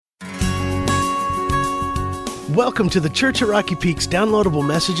Welcome to the Church at Rocky Peak's downloadable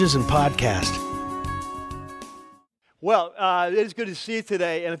messages and podcast. Well, it is good to see you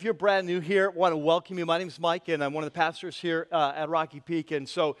today, and if you're brand new here, I want to welcome you. My name is Mike, and I'm one of the pastors here at Rocky Peak, and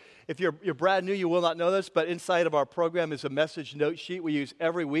so if you're brand new, you will not know this, but inside of our program is a message note sheet we use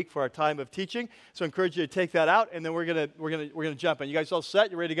every week for our time of teaching, so I encourage you to take that out, and then we're gonna jump in. You guys all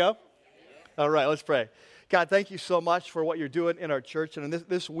set? You ready to go? All right, let's pray. God, thank you so much for what you're doing in our church, and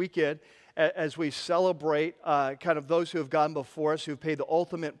this weekend, as we celebrate kind of those who have gone before us, who've paid the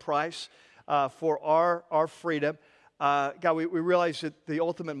ultimate price for our freedom. God, we realize that the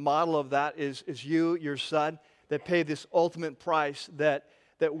ultimate model of that is you, your son, that paid this ultimate price that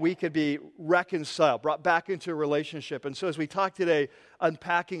we could be reconciled, brought back into a relationship. And so as we talk today,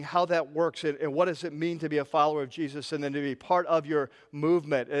 unpacking how that works and what does it mean to be a follower of Jesus and then to be part of your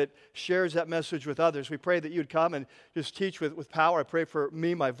movement, it shares that message with others. We pray that you'd come and just teach with power. I pray for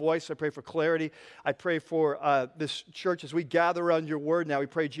me, my voice. I pray for clarity. I pray for this church as we gather around your word now. We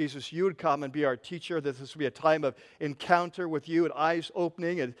pray, Jesus, you would come and be our teacher, that this would be a time of encounter with you and eyes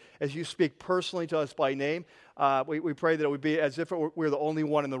opening and as you speak personally to us by name. We pray that it would be as if we're the only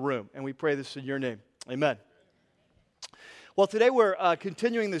one in the room. And we pray this in your name. Amen. Well, today we're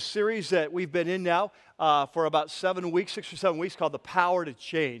continuing this series that we've been in now for about 7 weeks, 6 or 7 weeks, called The Power to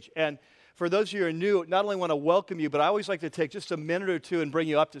Change. And for those of you who are new, not only want to welcome you, but I always like to take just a minute or two and bring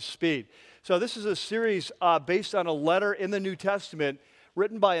you up to speed. So this is a series based on a letter in the New Testament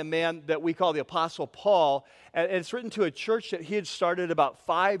written by a man that we call the Apostle Paul, and it's written to a church that he had started about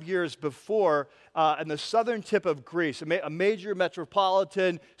 5 years before in the southern tip of Greece, a major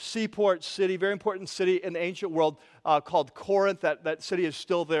metropolitan seaport city, very important city in the ancient world called Corinth. That city is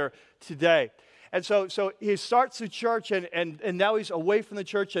still there today. And so he starts the church, and now he's away from the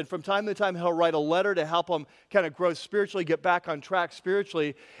church, and from time to time he'll write a letter to help him kind of grow spiritually, get back on track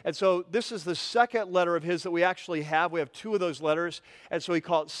spiritually. And so this is the second letter of his that we actually have. We have 2 of those letters, and so we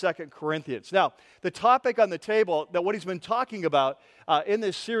call it 2 Corinthians. Now, the topic on the table, that what he's been talking about in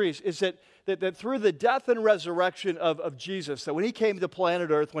this series is that through the death and resurrection of Jesus, that when he came to planet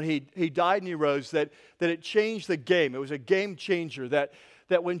Earth, when he died and he rose, that it changed the game. It was a game changer, that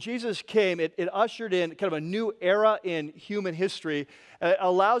when Jesus came, it ushered in kind of a new era in human history. It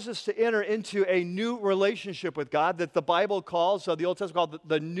allows us to enter into a new relationship with God that the Bible calls, the Old Testament called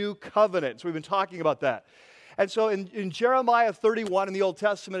the New Covenant. So we've been talking about that. And so in Jeremiah 31 in the Old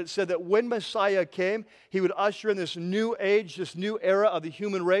Testament, it said that when Messiah came, he would usher in this new age, this new era of the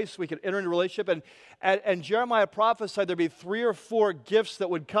human race. We could enter into a relationship. And Jeremiah prophesied there'd be 3 or 4 gifts that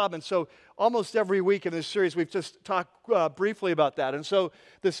would come. And so almost every week in this series, we've just talked briefly about that. And so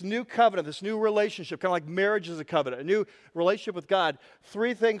this new covenant, this new relationship, kind of like marriage is a covenant, a new relationship with God,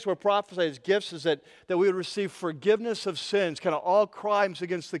 3 things were prophesied as gifts is that we would receive forgiveness of sins. Kind of all crimes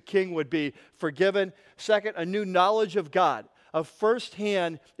against the king would be forgiven. Second, a new knowledge of God. A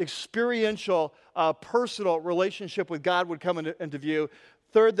firsthand, experiential, personal relationship with God would come into view.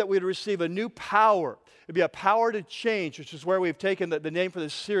 Third, that we'd receive a new power. It'd be a power to change, which is where we've taken the name for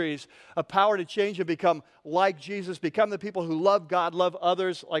this series, a power to change and become like Jesus, become the people who love God, love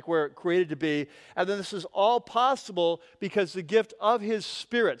others like we're created to be. And then this is all possible because the gift of His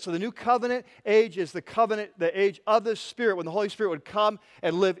Spirit. So the new covenant age is the age of the Spirit, when the Holy Spirit would come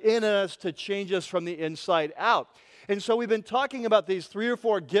and live in us to change us from the inside out. And so we've been talking about these 3 or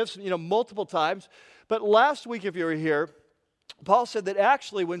 4 gifts, multiple times. But last week, if you were here, Paul said that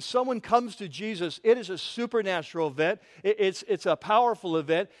actually when someone comes to Jesus, it is a supernatural event. It's a powerful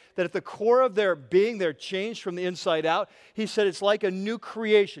event that at the core of their being, they're changed from the inside out. He said it's like a new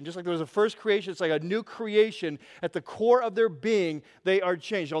creation. Just like there was a first creation, it's like a new creation. At the core of their being, they are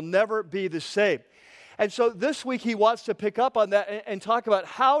changed. They'll never be the same. And so this week he wants to pick up on that and talk about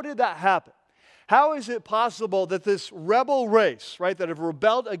how did that happen? How is it possible that this rebel race, right, that have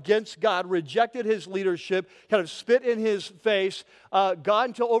rebelled against God, rejected His leadership, kind of spit in His face,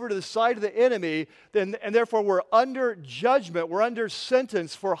 gone over to the side of the enemy, and therefore we're under judgment, we're under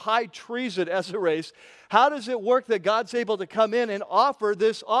sentence for high treason as a race? How does it work that God's able to come in and offer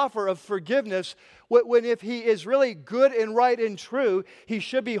this offer of forgiveness when if He is really good and right and true, He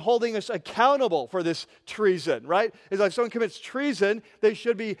should be holding us accountable for this treason, right? It's like if someone commits treason, they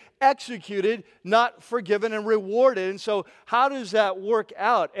should be executed, not forgiven and rewarded. And so how does that work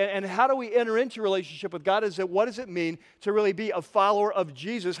out? And how do we enter into relationship with God? What does it mean to really be a follower of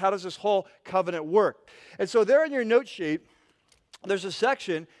Jesus? How does this whole covenant work? And so there in your note sheet, there's a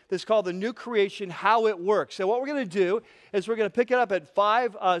section that's called the New Creation, How It Works. So what we're going to do is we're going to pick it up at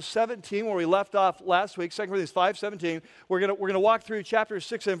 5:17, where we left off last week, 2 Corinthians 5:17. We're going to walk through chapter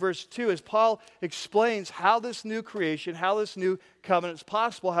 6 and verse 2 as Paul explains how this new creation, how this new covenant is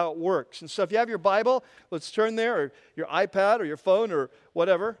possible, how it works. And so if you have your Bible, let's turn there, or your iPad or your phone or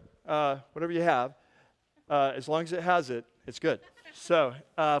whatever you have. As long as it has it, it's good. So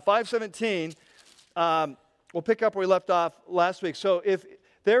 5:17. We'll pick up where we left off last week. So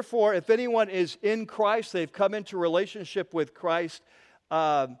therefore, if anyone is in Christ, they've come into relationship with Christ,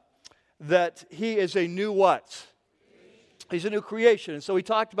 that he is a new what? He's a new creation. And so we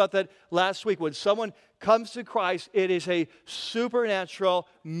talked about that last week. When someone comes to Christ, it is a supernatural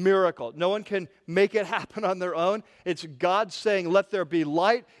miracle. No one can make it happen on their own. It's God saying, let there be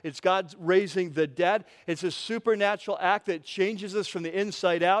light. It's God raising the dead. It's a supernatural act that changes us from the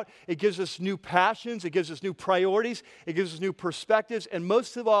inside out. It gives us new passions. It gives us new priorities. It gives us new perspectives. And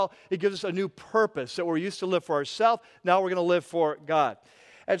most of all, it gives us a new purpose that we're used to live for ourselves. Now we're going to live for God.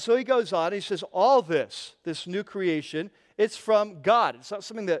 And so he goes on. He says, all this new creation, it's from God. It's not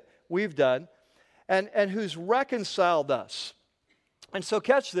something that we've done. And who's reconciled us. And so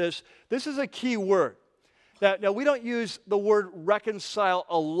catch this. This is a key word. Now we don't use the word reconcile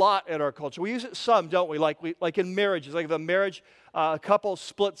a lot in our culture. We use it some, don't we? Like in marriages. Like if a marriage, a couple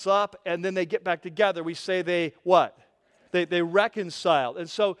splits up and then they get back together, we say they what? They reconcile. And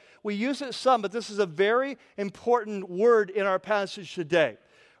so we use it some, but this is a very important word in our passage today.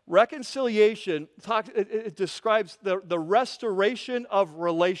 Reconciliation, it describes the restoration of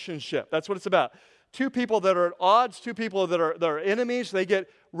relationship. That's what it's about. Two people that are at odds, two people that are enemies, they get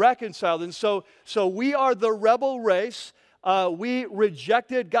reconciled. And so we are the rebel race. We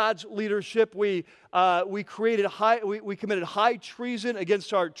rejected God's leadership. We committed high treason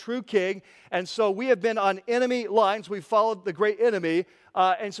against our true king. And so we have been on enemy lines. We followed the great enemy.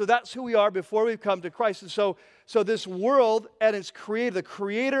 And so that's who we are before we've come to Christ. And so this world and its creator, the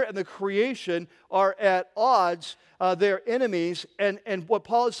creator and the creation are at odds. They're enemies. And what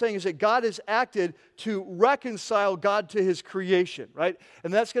Paul is saying is that God has acted to reconcile God to his creation, right?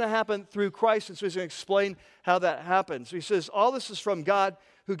 And that's going to happen through Christ. And so he's going to explain how that happens. So he says, all this is from God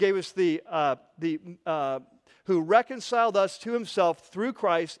who gave us who reconciled us to himself through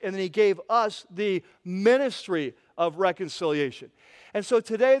Christ, and then he gave us the ministry of reconciliation. And so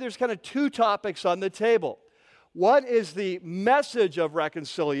today there's kind of two topics on the table. One is the message of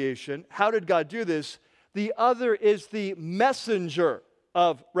reconciliation. How did God do this? The other is the messenger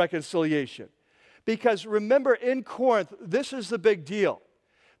of reconciliation. Because remember, in Corinth, this is the big deal.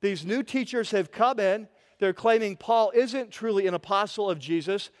 These new teachers have come in. They're claiming Paul isn't truly an apostle of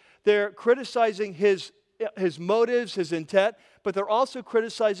Jesus. They're criticizing his motives, his intent, but they're also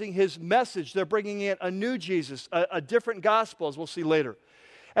criticizing his message. They're bringing in a new Jesus, a different gospel, as we'll see later.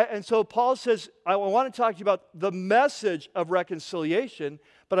 And so Paul says, I want to talk to you about the message of reconciliation,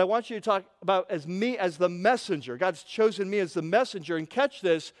 but I want you to talk about me as the messenger. God's chosen me as the messenger. And catch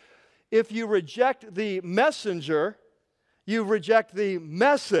this, if you reject the messenger, you reject the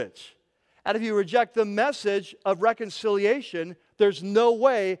message. And if you reject the message of reconciliation, there's no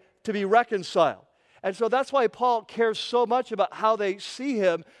way to be reconciled. And so that's why Paul cares so much about how they see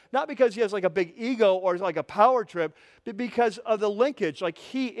him, not because he has like a big ego or like a power trip, but because of the linkage. Like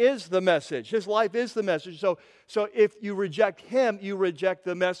he is the message. His life is the message. So if you reject him, you reject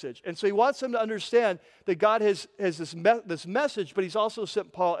the message. And so he wants them to understand that God has this message, but he's also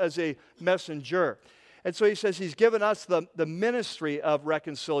sent Paul as a messenger. And so he says he's given us the ministry of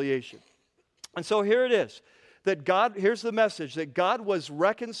reconciliation. And so here it is. Here's the message, that God was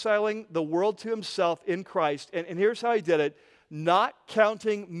reconciling the world to himself in Christ. And here's how he did it, not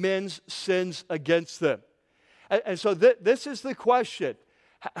counting men's sins against them. And so this is the question.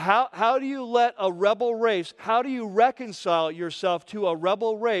 How do you let a rebel race, how do you reconcile yourself to a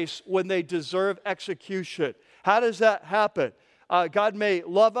rebel race when they deserve execution? How does that happen? God may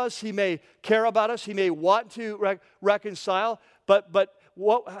love us, he may care about us, he may want to reconcile, but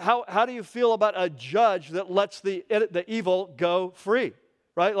how do you feel about a judge that lets the evil go free,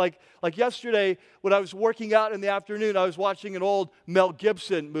 right? Like yesterday, when I was working out in the afternoon, I was watching an old Mel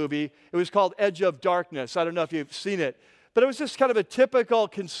Gibson movie. It was called Edge of Darkness. I don't know if you've seen it. But it was just kind of a typical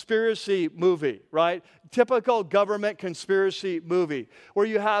conspiracy movie, right? Typical government conspiracy movie where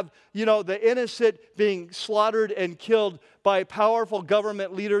you have, the innocent being slaughtered and killed by powerful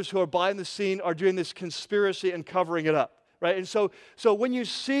government leaders who are behind the scene, are doing this conspiracy and covering it up. Right? And so when you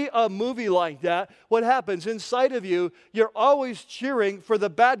see a movie like that, what happens inside of you, you're always cheering for the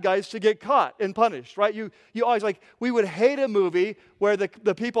bad guys to get caught and punished, right? You always we would hate a movie where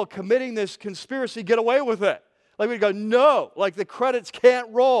the people committing this conspiracy get away with it. Like we go, no, like the credits can't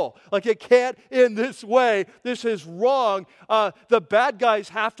roll. Like it can't end this way. This is wrong. The bad guys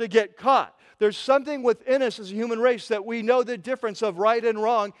have to get caught. There's something within us as a human race that we know the difference of right and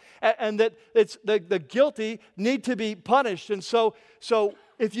wrong, and that it's the guilty need to be punished. And so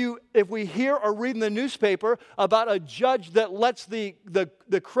if we hear or read in the newspaper about a judge that lets the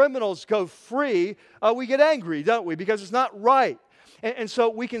criminals go free, we get angry, don't we? Because it's not right. And so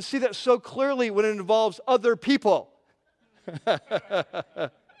we can see that so clearly when it involves other people.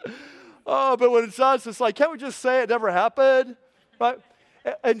 Oh, but when it's us, it's like, can't we just say it never happened? Right?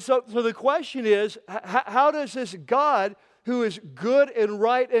 And so the question is, how does this God who is good and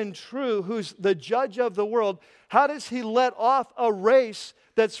right and true, who's the judge of the world, how does he let off a race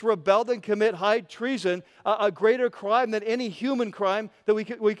that's rebelled and commit high treason, a greater crime than any human crime that we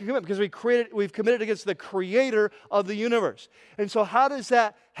can commit, because we've committed against the creator of the universe? And so how does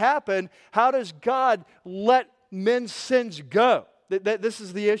that happen? How does God let men's sins go? This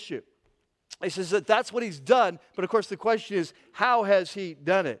is the issue. He says that that's what he's done, but of course the question is, how has he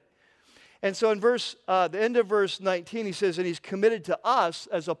done it? And so in the end of verse 19, he says, and he's committed to us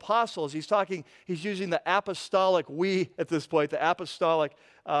as apostles. He's using the apostolic we at this point, the apostolic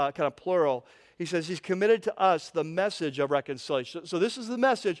kind of plural. He says he's committed to us the message of reconciliation. So this is the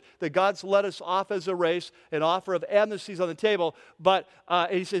message that God's let us off as a race, an offer of amnesty is on the table, but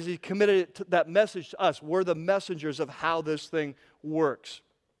he says he's committed to that message to us. We're the messengers of how this thing works.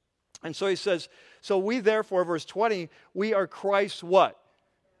 And so he says, so we therefore, verse 20, we are Christ's what?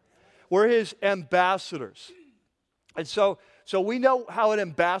 We're his ambassadors. And so we know how an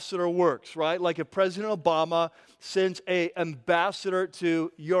ambassador works, right? Like if President Obama sends an ambassador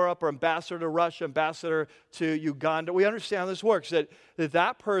to Europe or ambassador to Russia, ambassador to Uganda, we understand how this works,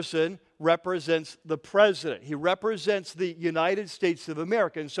 that person represents the president. He represents the United States of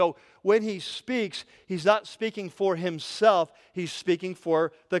America. And so when he speaks, he's not speaking for himself. He's speaking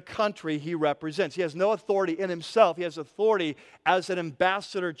for the country he represents. He has no authority in himself. He has authority as an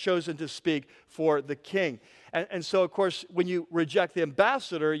ambassador chosen to speak for the king. And so, of course, when you reject the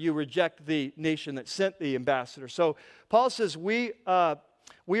ambassador, you reject the nation that sent the ambassador. So Paul says, we are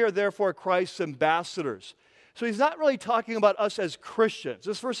therefore Christ's ambassadors. So he's not really talking about us as Christians.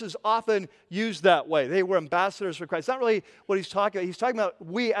 This verse is often used that way. They were ambassadors for Christ. It's not really what he's talking about. He's talking about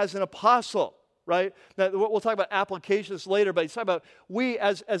we as an apostle, right? Now, we'll talk about applications later, but he's talking about we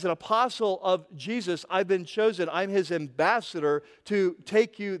as an apostle of Jesus. I've been chosen. I'm his ambassador to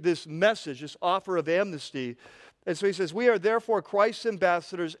take you this message, this offer of amnesty. And so he says, we are therefore Christ's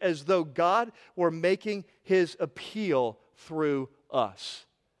ambassadors as though God were making his appeal through us.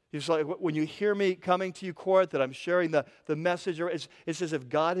 It's like when you hear me coming to you, Corinth, that I'm sharing the message, it's as if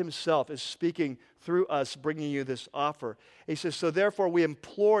God himself is speaking through us, bringing you this offer. He says, so therefore we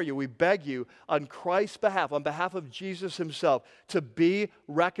implore you, we beg you, on Christ's behalf, on behalf of Jesus himself, to be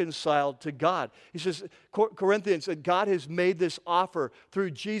reconciled to God. He says, Corinthians, that God has made this offer through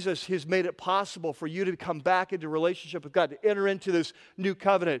Jesus. He's made it possible for you to come back into relationship with God, to enter into this new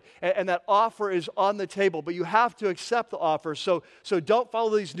covenant. And that offer is on the table, but you have to accept the offer. So don't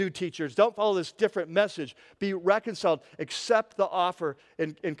follow these new teachers. Don't follow this different message. Be reconciled. Accept the offer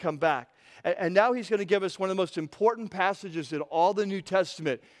and come back. And now he's going to give us one of the most important passages in all the New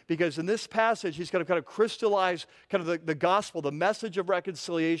Testament, because in this passage, he's going to kind of crystallize kind of the gospel, the message of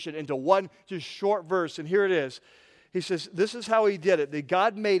reconciliation into one just short verse. And here it is. He says, this is how he did it. That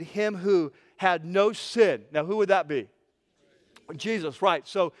God made him who had no sin. Now, who would that be? Jesus, right.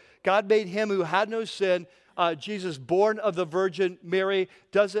 So God made him who had no sin. Jesus, born of the Virgin Mary,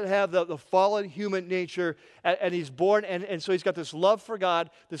 doesn't have the fallen human nature, and he's born, and so he's got this love for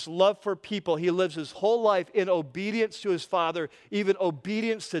God, this love for people. He lives his whole life in obedience to his Father, even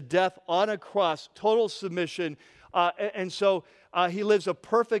obedience to death on a cross, total submission, and so he lives a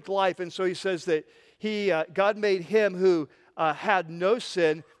perfect life. And so he says that God made him who had no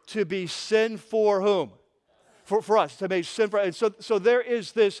sin to be sin for whom? For us, to make sin for us. And so there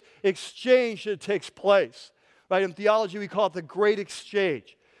is this exchange that takes place. Right? In theology, we call it the great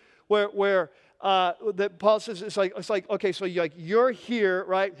exchange, where that Paul says it's like okay, so you're here,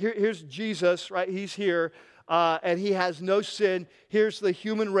 right? Here's Jesus, right? He's here, and he has no sin. Here's the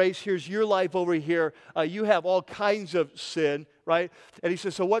human race. Here's your life over here. You have all kinds of sin, right? And he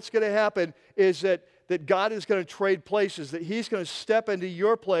says, so what's going to happen is that God is going to trade places, that he's going to step into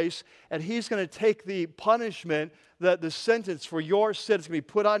your place, and he's going to take the punishment, the sentence for your sin is going to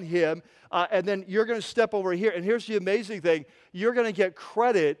be put on him, and then you're going to step over here. And here's the amazing thing. You're going to get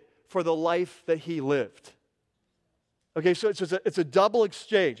credit for the life that he lived. Okay, so it's a double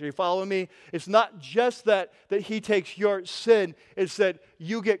exchange. Are you following me? It's not just that he takes your sin, it's that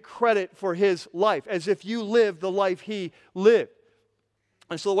you get credit for his life, as if you live the life he lived.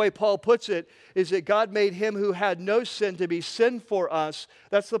 And so the way Paul puts it is that God made him who had no sin to be sin for us.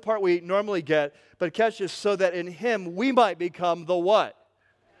 That's the part we normally get. But catch this, so that in him we might become the what?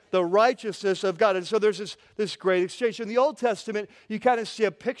 The righteousness of God. And so there's this great exchange. In the Old Testament, you kind of see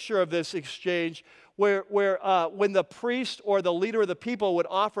a picture of this exchange where when the priest or the leader of the people would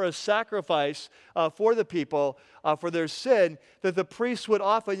offer a sacrifice for the people for their sin, that the priest would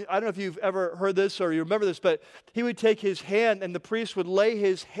often, I don't know if you've ever heard this or you remember this, but he would take his hand and the priest would lay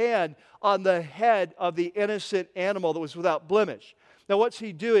his hand on the head of the innocent animal that was without blemish. Now what's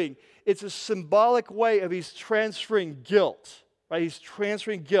he doing? It's a symbolic way of he's transferring guilt. Right? He's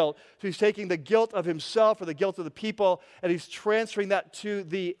transferring guilt. So he's taking the guilt of himself or the guilt of the people, and he's transferring that to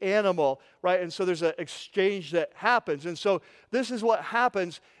the animal, right? And so there's an exchange that happens. And so this is what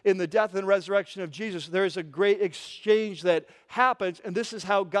happens in the death and resurrection of Jesus. There is a great exchange that happens, and this is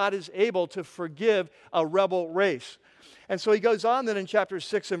how God is able to forgive a rebel race. And so he goes on then in chapter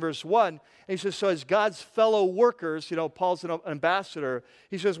 6 and verse 1, and he says, so as God's fellow workers, Paul's an ambassador,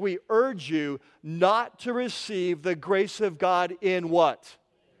 he says, we urge you not to receive the grace of God in what?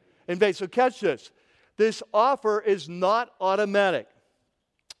 In vain. So catch this. This offer is not automatic.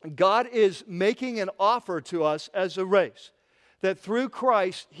 God is making an offer to us as a race, that through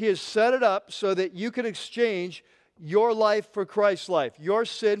Christ, he has set it up so that you can exchange your life for Christ's life, your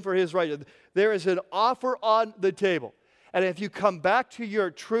sin for his righteousness. There is an offer on the table. And if you come back to your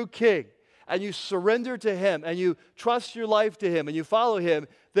true king and you surrender to him and you trust your life to him and you follow him,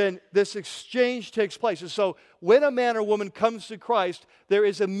 then this exchange takes place. And so when a man or woman comes to Christ, there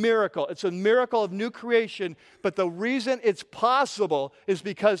is a miracle. It's a miracle of new creation, but the reason it's possible is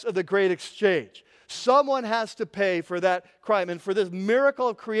because of the great exchange. Someone has to pay for that crime. And for this miracle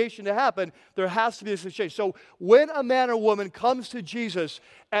of creation to happen, there has to be this exchange. So when a man or woman comes to Jesus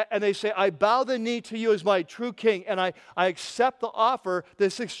and they say, I bow the knee to you as my true king, and I accept the offer,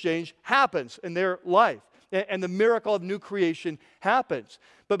 this exchange happens in their life. And the miracle of new creation happens.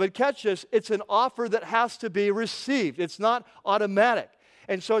 But catch this, it's an offer that has to be received. It's not automatic.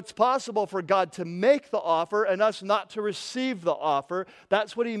 And so it's possible for God to make the offer and us not to receive the offer.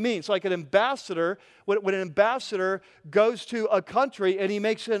 That's what he means. Like an ambassador, when an ambassador goes to a country and he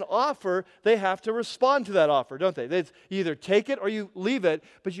makes an offer, they have to respond to that offer, don't they? You either take it or you leave it,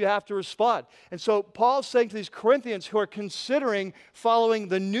 but you have to respond. And so Paul's saying to these Corinthians who are considering following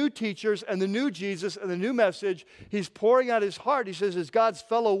the new teachers and the new Jesus and the new message, he's pouring out his heart. He says, as God's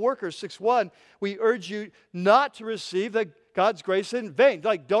fellow workers, 6:1, we urge you not to receive God's grace in vain.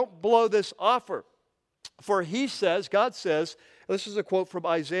 Like, don't blow this offer. For he says, God says, this is a quote from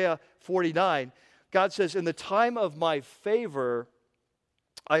Isaiah 49, God says, in the time of my favor,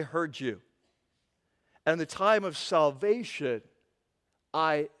 I heard you. And in the time of salvation,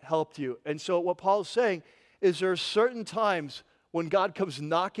 I helped you. And so what Paul is saying is there are certain times when God comes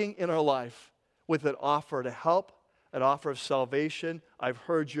knocking in our life with an offer to help, an offer of salvation. I've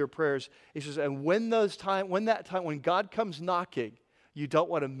heard your prayers. He says, and when God comes knocking, you don't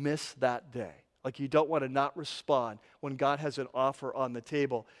want to miss that day. Like you don't want to not respond when God has an offer on the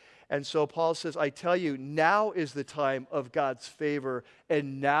table. And so Paul says, I tell you, now is the time of God's favor,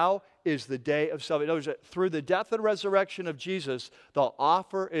 and now is the day of salvation. In other words, through the death and resurrection of Jesus, the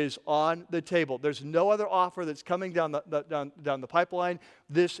offer is on the table. There's no other offer that's coming down the pipeline.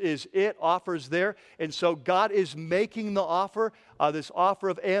 This is it. Offer's there. And so God is making the offer, this offer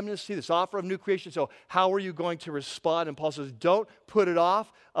of amnesty, this offer of new creation. So how are you going to respond? And Paul says, don't put it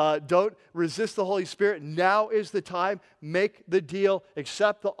off. Don't resist the Holy Spirit. Now is the time. Make the deal.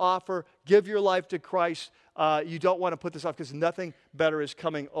 Accept the offer. Give your life to Christ. You don't want to put this off because nothing better is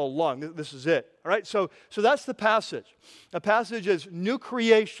coming along. This is it. All right, so that's the passage. The passage is new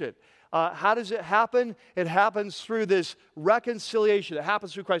creation. How does it happen? It happens through this reconciliation. It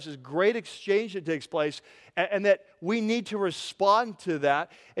happens through Christ, this great exchange that takes place, and that we need to respond to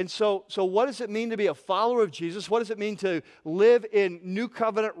that. And so what does it mean to be a follower of Jesus? What does it mean to live in new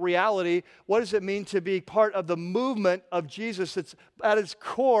covenant reality? What does it mean to be part of the movement of Jesus that's at its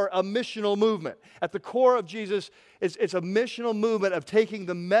core a missional movement? At the core of Jesus, it's a missional movement of taking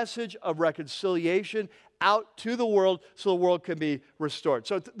the message of reconciliation out to the world so the world can be restored.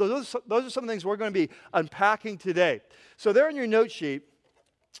 So those are some of the things we're going to be unpacking today. So there in your note sheet,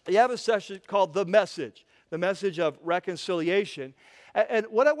 you have a session called The Message of Reconciliation. And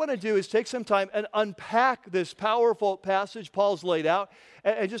what I want to do is take some time and unpack this powerful passage Paul's laid out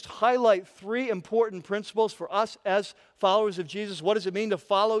and just highlight three important principles for us as followers of Jesus. What does it mean to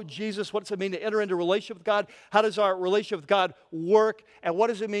follow Jesus? What does it mean to enter into a relationship with God? How does our relationship with God work? And what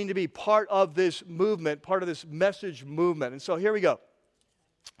does it mean to be part of this movement, part of this message movement? And so here we go.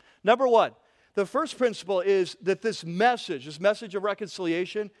 Number one, the first principle is that this message of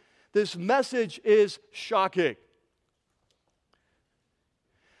reconciliation, this message is shocking.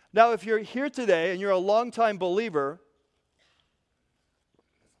 Now, if you're here today and you're a longtime believer,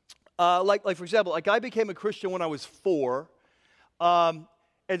 like for example, like I became a Christian when I was 4, and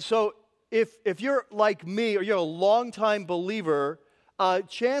so if you're like me or you're a longtime believer,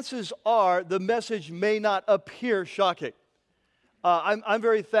 chances are the message may not appear shocking. I'm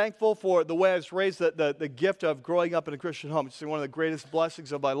very thankful for the way I was raised, the gift of growing up in a Christian home. It's one of the greatest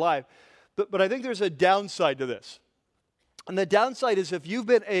blessings of my life. But I think there's a downside to this. And the downside is if you've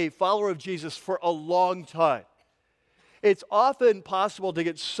been a follower of Jesus for a long time, it's often possible to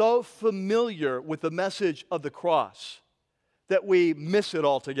get so familiar with the message of the cross that we miss it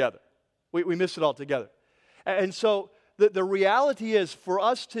altogether. We miss it altogether. And so the reality is for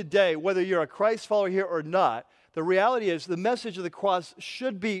us today, whether you're a Christ follower here or not, the reality is the message of the cross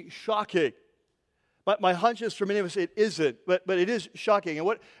should be shocking. My hunch is for many of us it isn't, but it is shocking. And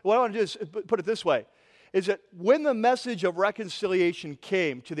what I want to do is put it this way, is that when the message of reconciliation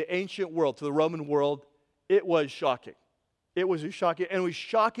came to the ancient world, to the Roman world, it was shocking. It was shocking, and it was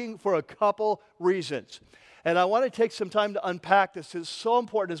shocking for a couple reasons. And I want to take some time to unpack this. It's so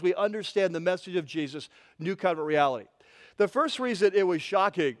important as we understand the message of Jesus, New Covenant reality. The first reason it was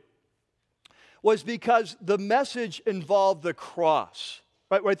shocking was because the message involved the cross.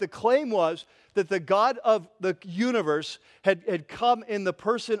 Right? The claim was that the God of the universe had come in the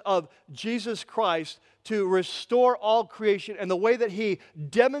person of Jesus Christ to restore all creation, and the way that he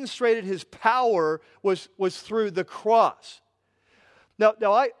demonstrated his power was through the cross.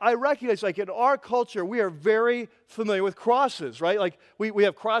 Now I recognize, like in our culture, we are very familiar with crosses, right? Like we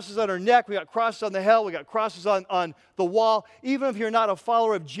have crosses on our neck, we got crosses on the head, we got crosses on the wall. Even if you're not a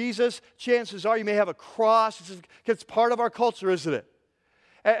follower of Jesus, chances are you may have a cross. It's part of our culture, isn't it?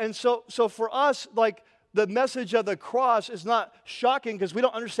 And so for us, like the message of the cross is not shocking because we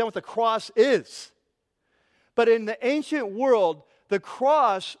don't understand what the cross is. But in the ancient world, the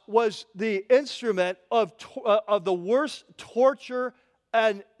cross was the instrument of the worst torture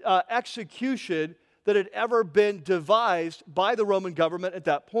and execution that had ever been devised by the Roman government at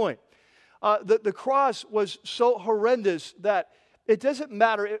that point. The cross was so horrendous that it doesn't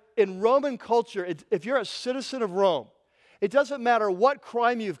matter. In Roman culture, if you're a citizen of Rome, it doesn't matter what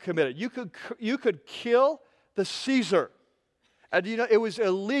crime you've committed. You could kill the Caesar. And it was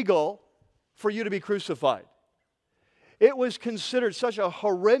illegal for you to be crucified. It was considered such a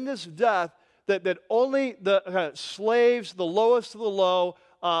horrendous death that only the slaves, the lowest of the low,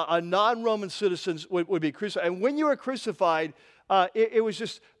 non-Roman citizens would be crucified. And when you were crucified, it was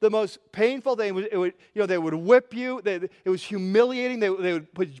just the most painful thing. They would whip you. It was humiliating. They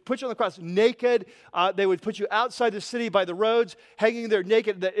would put you on the cross naked. They would put you outside the city by the roads, hanging there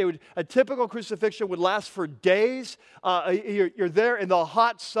naked. A typical crucifixion would last for days. You're there in the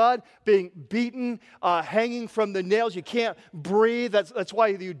hot sun, being beaten, hanging from the nails. You can't breathe. That's why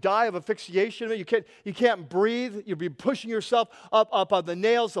you die of asphyxiation. You can't breathe. You'd be pushing yourself up on the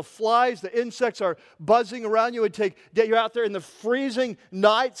nails. The flies, the insects are buzzing around you. You're out there in the freezing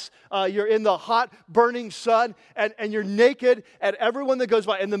nights, you're in the hot, burning sun, and you're naked, and everyone that goes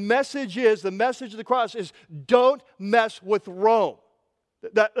by. And the message of the cross is, don't mess with Rome.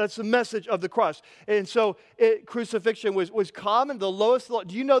 That's the message of the cross. And so crucifixion was common, the lowest.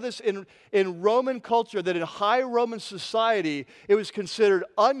 Do you know this in Roman culture, that in high Roman society, it was considered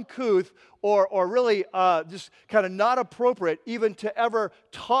uncouth or really just kind of not appropriate even to ever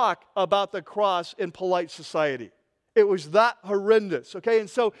talk about the cross in polite society. It was that horrendous, okay? And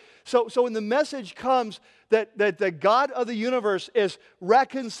so when the message comes that the God of the universe is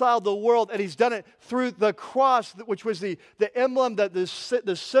reconciled the world, and he's done it through the cross, which was the emblem,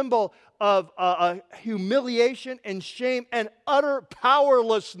 the symbol of humiliation and shame and utter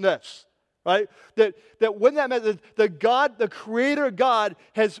powerlessness, right? That when that meant the God, the Creator God,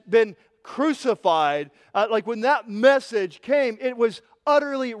 has been crucified, like when that message came, it was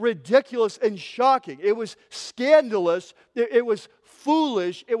utterly ridiculous and shocking. It was scandalous. It was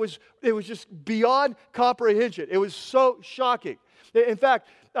foolish. It was just beyond comprehension. It was so shocking. In fact,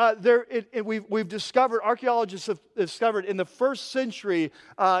 we've discovered, archaeologists have discovered in the first century,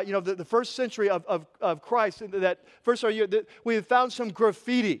 the first century of Christ, that first century, we have found some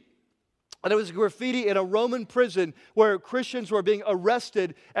graffiti And it was graffiti in a Roman prison where Christians were being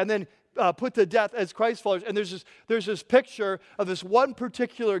arrested and then put to death as Christ followers. And there's this picture of this one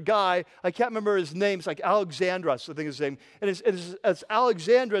particular guy. I can't remember his name. It's like Alexandros, I think his name. And it's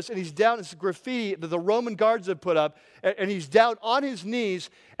Alexandros, and he's down. It's graffiti that the Roman guards have put up. And he's down on his knees,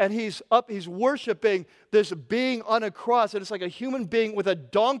 and he's worshiping this being on a cross. And it's like a human being with a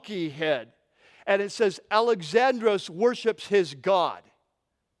donkey head. And it says, Alexandros worships his God.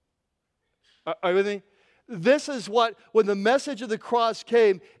 Are you with me? This is what, when the message of the cross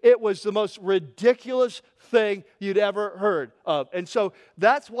came, it was the most ridiculous thing you'd ever heard of. And so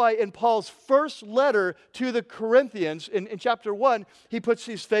that's why in Paul's first letter to the Corinthians, in chapter 1, he puts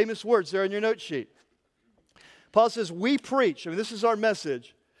these famous words there on your note sheet. Paul says, we preach, this is our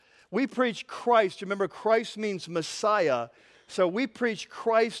message, we preach Christ. Remember, Christ means Messiah. So we preach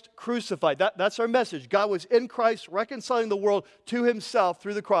Christ crucified. That's our message. God was in Christ reconciling the world to himself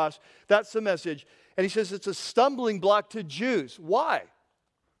through the cross. That's the message. And he says it's a stumbling block to Jews. Why?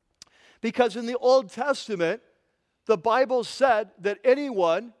 Because in the Old Testament, the Bible said that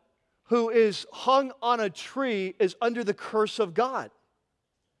anyone who is hung on a tree is under the curse of God.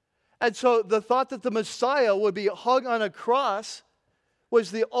 And so the thought that the Messiah would be hung on a cross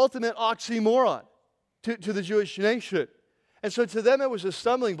was the ultimate oxymoron to the Jewish nation. And so to them it was a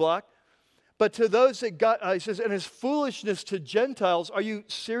stumbling block. But to those that got, he says, and his foolishness to Gentiles, are you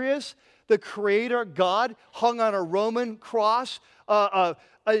serious? The Creator, God, hung on a Roman cross,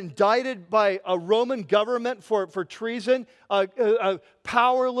 indicted by a Roman government for treason,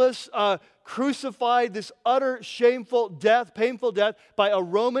 powerless, crucified, this utter shameful death, painful death by a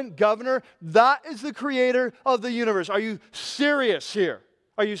Roman governor. That is the Creator of the universe. Are you serious here?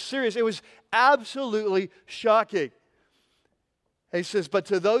 Are you serious? It was absolutely shocking. And he says, but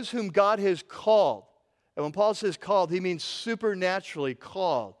to those whom God has called, and when Paul says called, he means supernaturally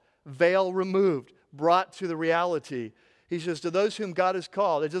called, veil removed, brought to the reality. He says, to those whom God has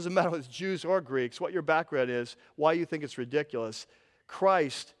called, it doesn't matter if it's Jews or Greeks, what your background is, why you think it's ridiculous,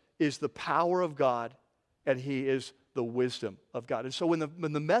 Christ is the power of God, and he is the wisdom of God. And so when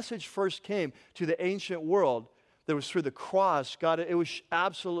the message first came to the ancient world, that was through the cross, it was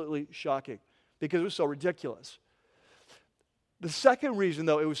absolutely shocking because it was so ridiculous. The second reason,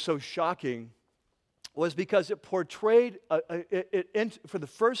 though, it was so shocking was because it portrayed, for the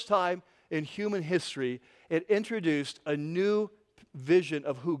first time in human history, it introduced a new vision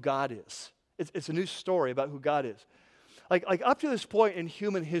of who God is. It's a new story about who God is. Like up to this point in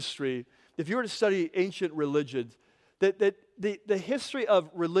human history, if you were to study ancient religions, the history of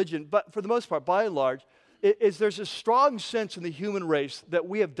religion, but for the most part, by and large, there's a strong sense in the human race that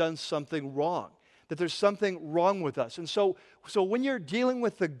we have done something wrong, that there's something wrong with us. And so when you're dealing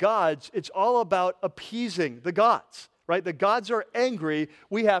with the gods, it's all about appeasing the gods, right? The gods are angry.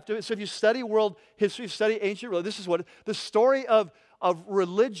 We have to. So if you study world history, study ancient religion, this is what the story of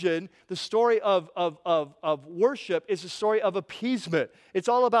religion, the story of worship is a story of appeasement. It's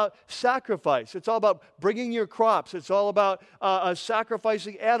all about sacrifice. It's all about bringing your crops. It's all about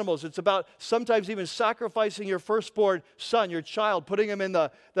sacrificing animals. It's about sometimes even sacrificing your firstborn son, your child, putting him in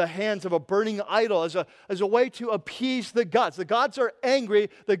the hands of a burning idol as a way to appease the gods. The gods are angry.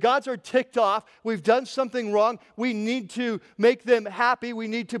 The gods are ticked off. We've done something wrong. We need to make them happy. We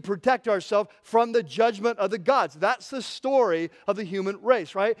need to protect ourselves from the judgment of the gods. That's the story of the human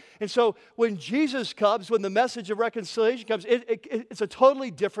race, right? And so when Jesus comes, when the message of reconciliation comes, it's a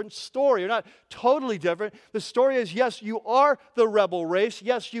totally different story. You're not totally different. The story is, yes, you are the rebel race.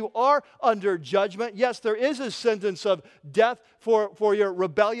 Yes, you are under judgment. Yes, there is a sentence of death for your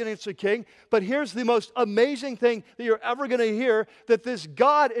rebellion against the king. But here's the most amazing thing that you're ever going to hear, that this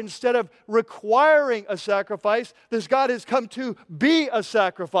God, instead of requiring a sacrifice, this God has come to be a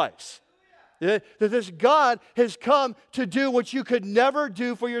sacrifice. That this God has come to do what you could never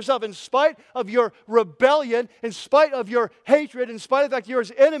do for yourself. In spite of your rebellion, in spite of your hatred, in spite of the fact you're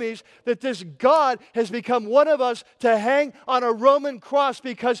his enemies, that this God has become one of us to hang on a Roman cross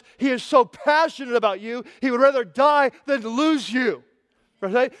because he is so passionate about you, he would rather die than lose you.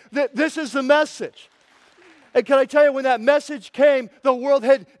 Right? This is the message. And can I tell you, when that message came, the world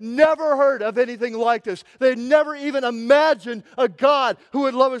had never heard of anything like this. They had never even imagined a God who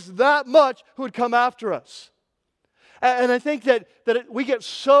would love us that much, who would come after us. And I think that we get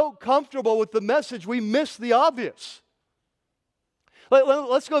so comfortable with the message, we miss the obvious.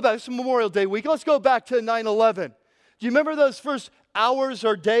 Let's go back. It's Memorial Day week. Let's go back to 9/11. Do you remember those first hours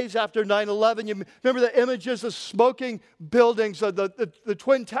or days after 9/11? You remember the images of smoking buildings, the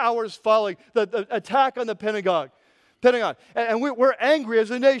Twin Towers falling, the attack on the Pentagon. And we're angry as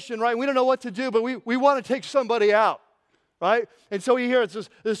a nation, right? We don't know what to do, but we want to take somebody out. right? And so he hears this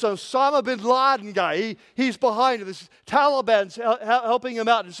Osama bin Laden guy. He's behind it. This Taliban's helping him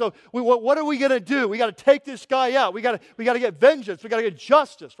out. And so what are we going to do? We got to take this guy out. We got to get vengeance. We got to get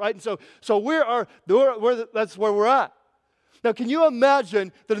justice, right? And so that's where we're at. Now, can you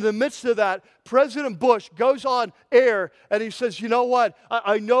imagine that in the midst of that, President Bush goes on air and he says, you know what?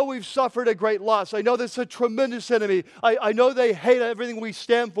 I know we've suffered a great loss. I know this is a tremendous enemy. I know they hate everything we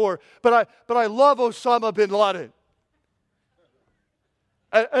stand for, but I love Osama bin Laden.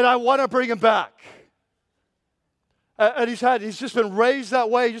 And I want to bring him back. And he's just been raised that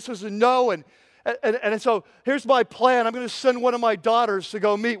way. He just doesn't know. And so here's my plan. I'm going to send one of my daughters to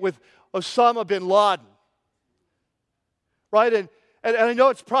go meet with Osama bin Laden. Right? And I know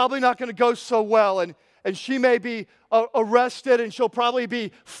it's probably not going to go so well. And she may be arrested, and she'll probably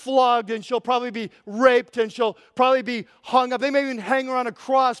be flogged, and she'll probably be raped, and she'll probably be hung up. They may even hang her on a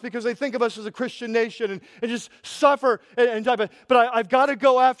cross because they think of us as a Christian nation and just suffer and die. But I've got to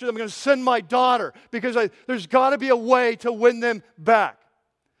go after them. I'm going to send my daughter because there's got to be a way to win them back.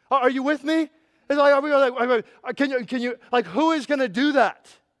 Are you with me? It's like, can you, like, who is going to do that?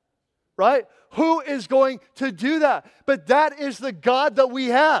 Right? Who is going to do that? But that is the God that we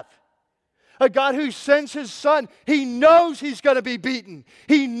have. A God who sends his son. He knows he's going to be beaten.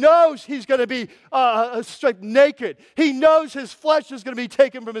 He knows he's going to be stripped naked. He knows his flesh is going to be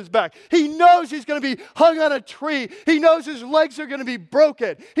taken from his back. He knows he's going to be hung on a tree. He knows his legs are going to be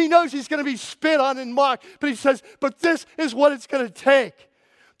broken. He knows he's going to be spit on and mocked. But he says, but this is what it's going to take.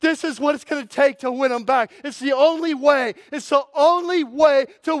 This is what it's going to take to win them back. It's the only way. It's the only way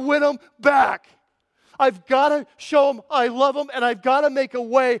to win them back. I've got to show them I love them, and I've got to make a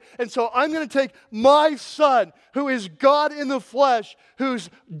way. And so I'm going to take my son, who is God in the flesh,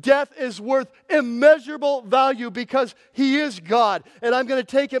 whose death is worth immeasurable value because he is God. And I'm going to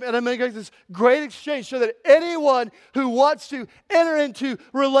take him, and I'm going to make this great exchange so that anyone who wants to enter into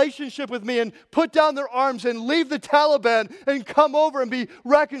relationship with me and put down their arms and leave the Taliban and come over and be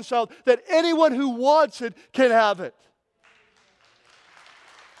reconciled, that anyone who wants it can have it.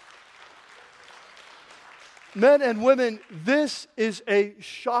 Men and women, this is a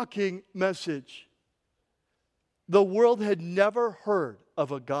shocking message. The world had never heard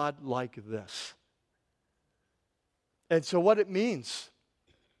of a God like this. And so what it means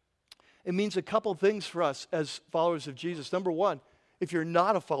a couple things for us as followers of Jesus. Number one, if you're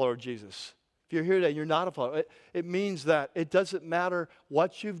not a follower of Jesus, if you're here today and you're not a follower, it means that it doesn't matter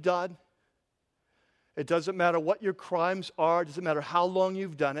what you've done. It doesn't matter what your crimes are. It doesn't matter how long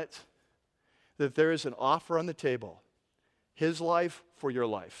you've done it. That there is an offer on the table. His life for your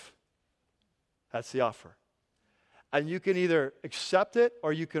life. That's the offer. And you can either accept it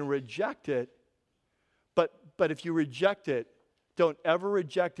or you can reject it. But if you reject it, don't ever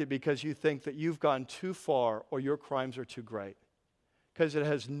reject it because you think that you've gone too far or your crimes are too great. Because it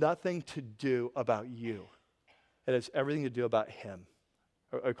has nothing to do about you. It has everything to do about him.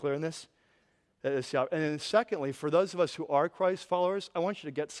 Are you clear on this? And then secondly, for those of us who are Christ followers, I want you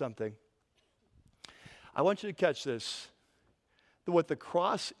to get something. I want you to catch this, that what the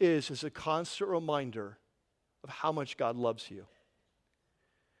cross is a constant reminder of how much God loves you.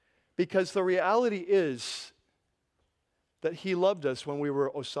 Because the reality is that he loved us when we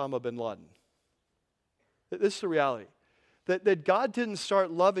were Osama bin Laden. This is the reality. That God didn't start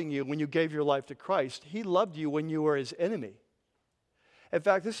loving you when you gave your life to Christ. He loved you when you were his enemy. In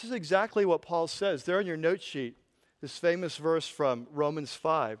fact, this is exactly what Paul says. There on your note sheet, this famous verse from Romans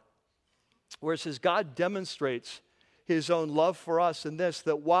 5. Where it says, God demonstrates his own love for us in this,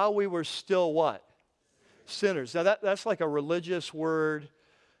 that while we were still what? Sinners. Now that's like a religious word,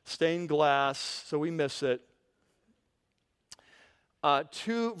 stained glass, so we miss it.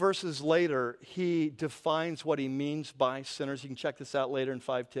 2 verses later, he defines what he means by sinners. You can check this out later in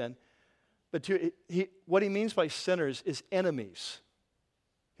 5:10. But what he means by sinners is enemies.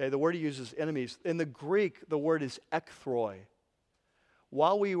 Okay, the word he uses is enemies. In the Greek, the word is ekthroi.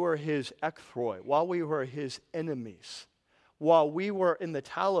 While we were his ekthroi, while we were his enemies, while we were in the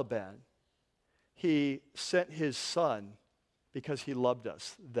Taliban, he sent his son because he loved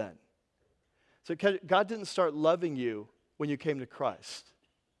us then. So God didn't start loving you when you came to Christ.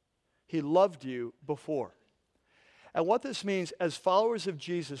 He loved you before. And what this means, as followers of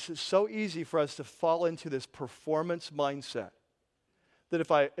Jesus, it's so easy for us to fall into this performance mindset. That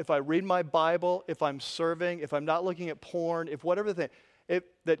if I read my Bible, if I'm serving, if I'm not looking at porn, if whatever the thing,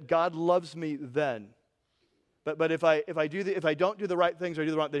 that God loves me then. But if I don't do the right things or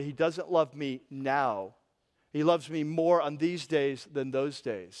do the wrong, that he doesn't love me now. He loves me more on these days than those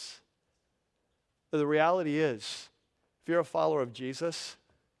days. But the reality is, if you're a follower of Jesus,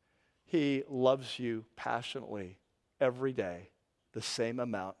 he loves you passionately every day the same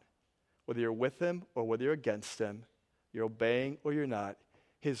amount. Whether you're with him or whether you're against him, you're obeying or you're not,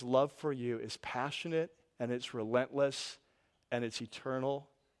 his love for you is passionate and it's relentless and it's eternal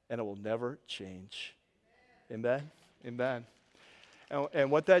and it will never change. Amen? Amen.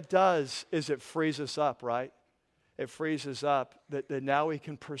 And what that does is it frees us up, right? It frees us up that now we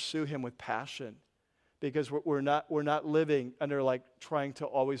can pursue him with passion because we're not living under like trying to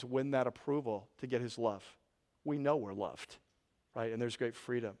always win that approval to get his love. We know we're loved, right? And there's great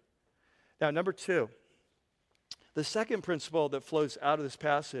freedom. Now, number 2, the second principle that flows out of this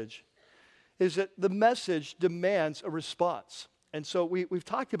passage is that the message demands a response. And so we've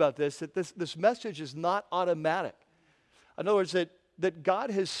talked about this, that this message is not automatic. In other words, that God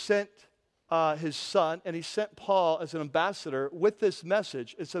has sent his son, and he sent Paul as an ambassador with this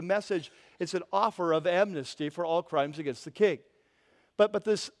message. It's a message, it's an offer of amnesty for all crimes against the king. But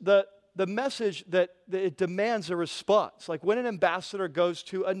the message that it demands a response. Like when an ambassador goes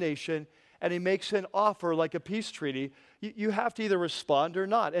to a nation and he makes an offer like a peace treaty, you have to either respond or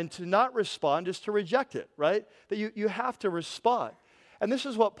not. And to not respond is to reject it, right? That you have to respond. And this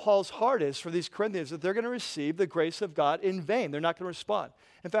is what Paul's heart is for these Corinthians, that they're going to receive the grace of God in vain. They're not going to respond.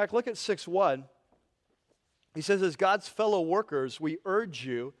 In fact, look at 6:1. He says, as God's fellow workers, we urge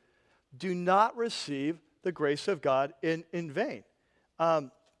you, do not receive the grace of God in vain.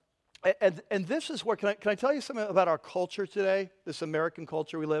 And this is where, can I tell you something about our culture today, this American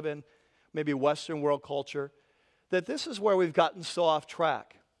culture we live in, maybe Western world culture, that this is where we've gotten so off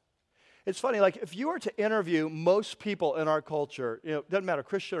track. It's funny, like if you were to interview most people in our culture, doesn't matter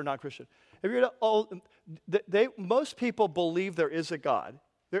Christian or not Christian, if you're most people believe there is a God.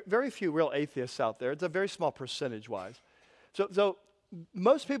 There are very few real atheists out there. It's a very small percentage-wise. So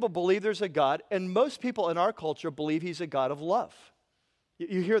most people believe there's a God, and most people in our culture believe he's a God of love.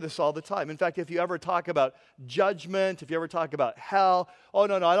 You hear this all the time. In fact, if you ever talk about judgment, if you ever talk about hell, oh,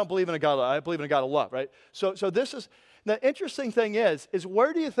 no, I don't believe in a God of love. I believe in a God of love, right? So this is, the interesting thing is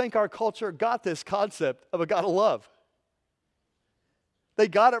where do you think our culture got this concept of a God of love? They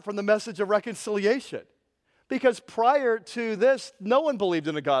got it from the message of reconciliation. Because prior to this, no one believed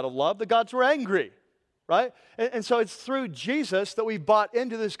in a God of love. The gods were angry, right? And so it's through Jesus that we bought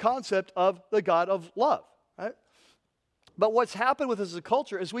into this concept of the God of love, right? But what's happened with us as a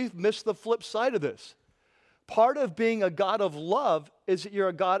culture is we've missed the flip side of this. Part of being a God of love is that you're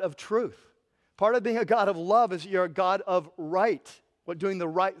a God of truth. Part of being a God of love is that you're a God of right, doing the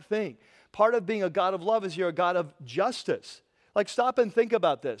right thing. Part of being a God of love is you're a God of justice. Like, stop and think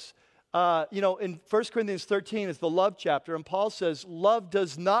about this. In 1 Corinthians 13 is the love chapter, and Paul says, love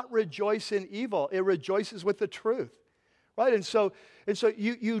does not rejoice in evil. It rejoices with the truth. Right? And so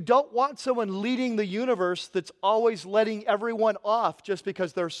you don't want someone leading the universe that's always letting everyone off just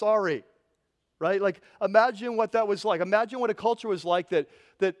because they're sorry. Right? Like, imagine what that was like. Imagine what a culture was like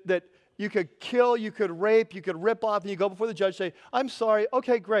that you could kill, you could rape, you could rip off, and you go before the judge and say, I'm sorry.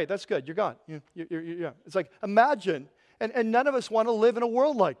 Okay, great. That's good. You're gone. You're It's like, imagine, and none of us want to live in a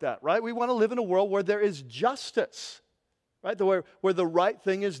world like that, right? We want to live in a world where there is justice, right? Where the right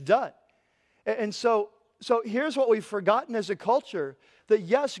thing is done. And so here's what we've forgotten as a culture, that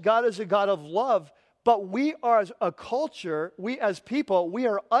yes, God is a God of love, but we are as a culture, we as people, we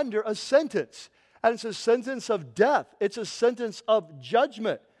are under a sentence. And it's a sentence of death. It's a sentence of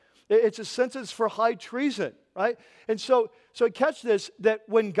judgment. It's a sentence for high treason, right? And so catch this, that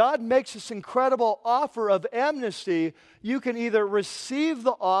when God makes this incredible offer of amnesty, you can either receive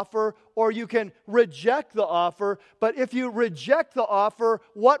the offer or you can reject the offer. But if you reject the offer,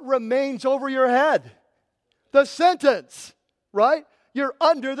 what remains over your head? The sentence, right? You're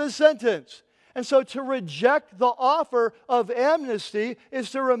under the sentence. And so to reject the offer of amnesty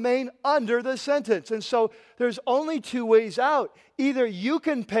is to remain under the sentence. And so there's only two ways out. Either you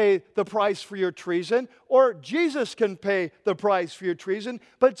can pay the price for your treason, or Jesus can pay the price for your treason,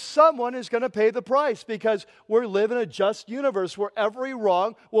 but someone is going to pay the price, because we live in a just universe where every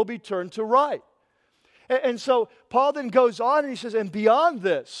wrong will be turned to right. And so Paul then goes on and he says, and beyond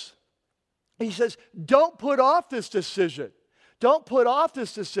this, he says, don't put off this decision. Don't put off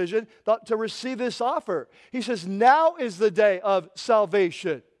this decision to receive this offer. He says, now is the day of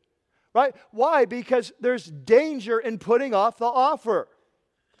salvation. Right? Why? Because there's danger in putting off the offer.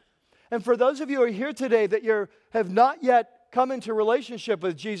 And for those of you who are here today that have not yet come into relationship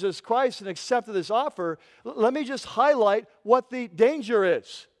with Jesus Christ and accepted this offer, let me just highlight what the danger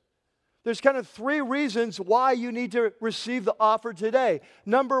is. There's kind of three reasons why you need to receive the offer today.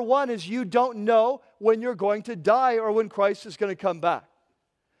 Number one is you don't know when you're going to die or when Christ is going to come back.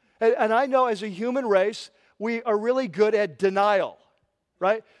 And I know as a human race, we are really good at denial,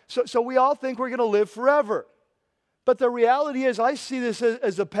 right? So we all think we're going to live forever. But the reality is, I see this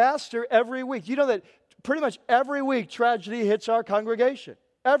as a pastor every week. You know that pretty much every week tragedy hits our congregation.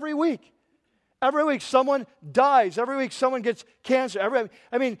 Every week. Every week someone dies. Every week someone gets cancer.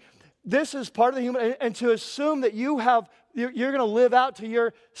 This is part of the human, and to assume that you're going to live out to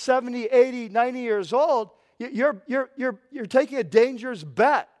your 70, 80, 90 years old, you're taking a dangerous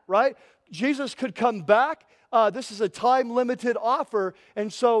bet, right? Jesus could come back. This is a time-limited offer,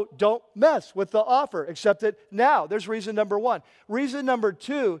 and so don't mess with the offer. Accept it now. There's reason number one. Reason number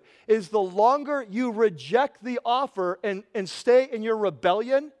two is the longer you reject the offer and stay in your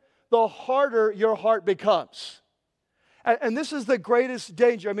rebellion, the harder your heart becomes. And this is the greatest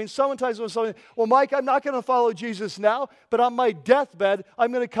danger. Someone tells me something, well, Mike, I'm not going to follow Jesus now, but on my deathbed,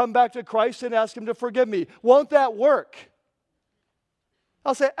 I'm going to come back to Christ and ask him to forgive me. Won't that work?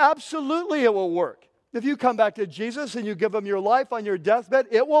 I'll say, absolutely it will work. If you come back to Jesus and you give him your life on your deathbed,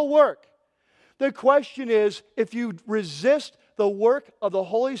 it will work. The question is, if you resist the work of the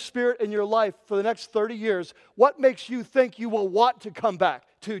Holy Spirit in your life for the next 30 years, what makes you think you will want to come back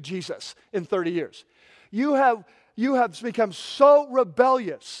to Jesus in 30 years? You have become so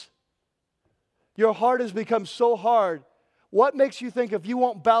rebellious. Your heart has become so hard. What makes you think if you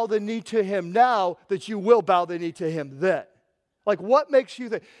won't bow the knee to him now, that you will bow the knee to him then? What makes you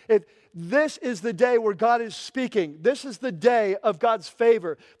think? If this is the day where God is speaking, this is the day of God's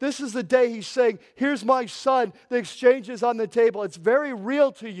favor. This is the day he's saying, here's my son, the exchange is on the table. It's very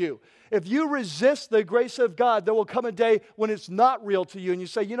real to you. If you resist the grace of God, there will come a day when it's not real to you, and you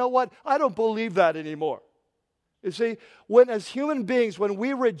say, you know what? I don't believe that anymore. You see, as human beings, when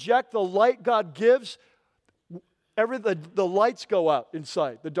we reject the light God gives, the lights go out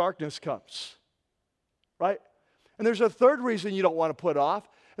inside. The darkness comes, right? And there's a third reason you don't want to put off.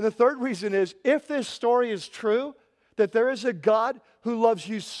 And the third reason is, if this story is true, that there is a God who loves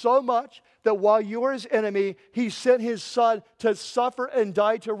you so much that while you were his enemy, he sent his son to suffer and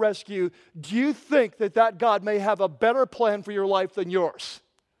die to rescue you, do you think that God may have a better plan for your life than yours?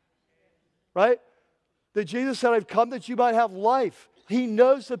 Right? That Jesus said, I've come that you might have life. He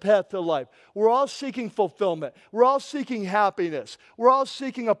knows the path to life. We're all seeking fulfillment. We're all seeking happiness. We're all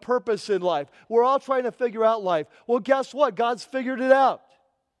seeking a purpose in life. We're all trying to figure out life. Well, guess what? God's figured it out.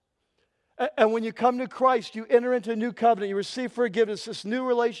 And when you come to Christ, you enter into a new covenant. You receive forgiveness, this new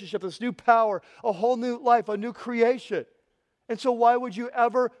relationship, this new power, a whole new life, a new creation. And so why would you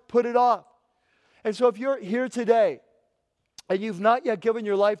ever put it off? And so if you're here today and you've not yet given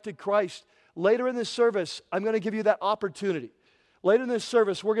your life to Christ, later in this service, I'm going to give you that opportunity. Later in this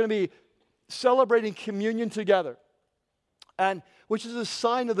service, we're going to be celebrating communion together, and which is a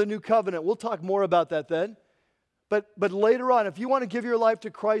sign of the new covenant. We'll talk more about that then. But later on, if you want to give your life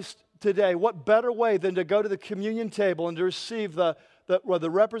to Christ today, what better way than to go to the communion table and to receive the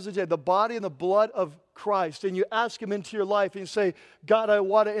representation, the body and the blood of Christ, and you ask him into your life and you say, God, I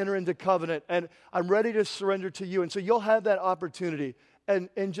want to enter into covenant, and I'm ready to surrender to you. And so you'll have that opportunity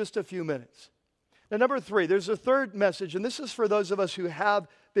in just a few minutes. Now, number three, there's a third message, and this is for those of us who have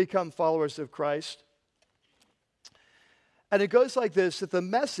become followers of Christ. And it goes like this, that the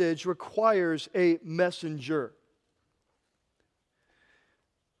message requires a messenger.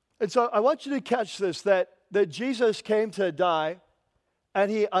 And so I want you to catch this, that Jesus came to die, and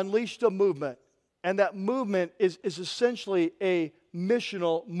he unleashed a movement. And that movement is essentially a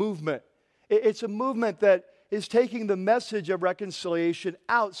missional movement. It's a movement that is taking the message of reconciliation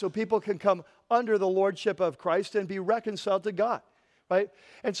out so people can come under the lordship of Christ and be reconciled to God, right?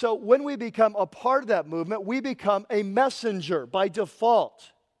 And so when we become a part of that movement, we become a messenger by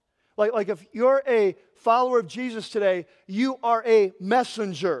default. Like if you're a follower of Jesus today, you are a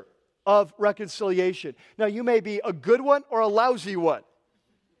messenger of reconciliation. Now, you may be a good one or a lousy one,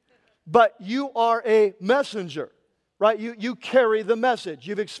 but you are a messenger. Right? You carry the message.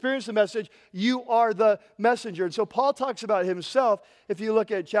 You've experienced the message. You are the messenger. And so Paul talks about himself. If you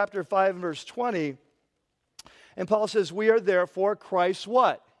look at chapter 5 and verse 20, and Paul says, we are therefore Christ's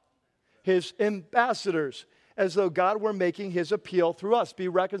what? His ambassadors, as though God were making his appeal through us, be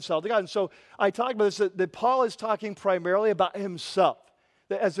reconciled to God. And so I talk about this, that Paul is talking primarily about himself.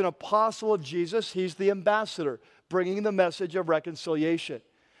 That as an apostle of Jesus, he's the ambassador, bringing the message of reconciliation.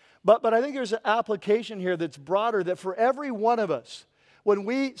 But I think there's an application here that's broader, that for every one of us, when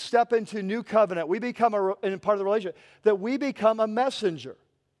we step into new covenant, we become part of the relationship, that we become a messenger,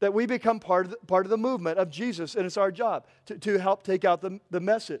 that we become part of the movement of Jesus, and it's our job to help take out the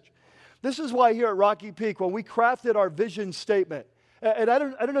message. This is why here at Rocky Peak, when we crafted our vision statement, and I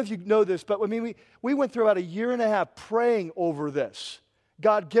don't know if you know this, but I mean, we went through about a year and a half praying over this.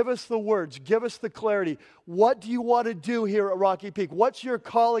 God, give us the words. Give us the clarity. What do you want to do here at Rocky Peak? What's your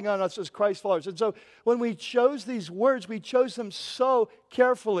calling on us as Christ followers? And so when we chose these words, we chose them so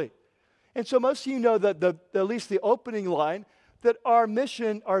carefully. And so most of you know that at least the opening line, that our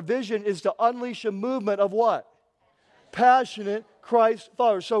mission, our vision is to unleash a movement of what? Passionate Christ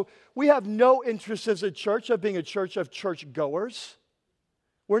followers. So we have no interest as a church of being a church of churchgoers.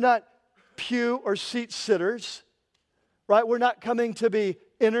 We're not pew or seat sitters, right? We're not coming to be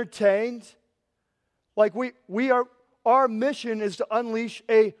entertained. Like our mission is to unleash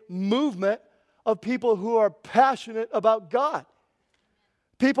a movement of people who are passionate about God.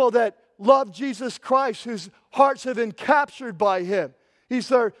 People that love Jesus Christ, whose hearts have been captured by Him. He's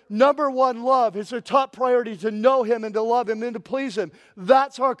their number one love. It's their top priority to know Him and to love Him and to please Him.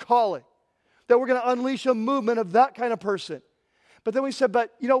 That's our calling. That we're going to unleash a movement of that kind of person. But then we said,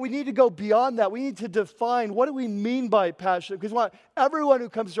 we need to go beyond that. We need to define, what do we mean by passionate? Because we want everyone who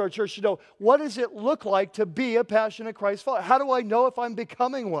comes to our church to know, what does it look like to be a passionate Christ follower? How do I know if I'm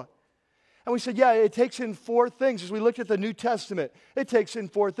becoming one? And we said, it takes in 4 things. As we looked at the New Testament, it takes in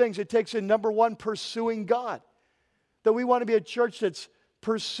 4 things. It takes in, number 1, pursuing God. That we want to be a church that's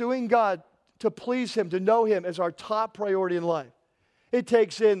pursuing God to please Him, to know Him as our top priority in life. It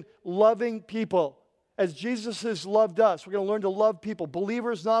takes in loving people. As Jesus has loved us, we're going to learn to love people.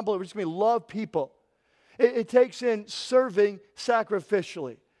 Believers, non-believers, it's going to be love people. It takes in serving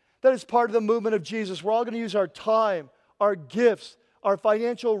sacrificially. That is part of the movement of Jesus. We're all going to use our time, our gifts, our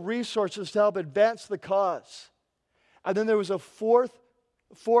financial resources to help advance the cause. And then there was a fourth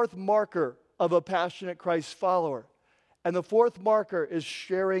marker of a passionate Christ follower. And the 4th marker is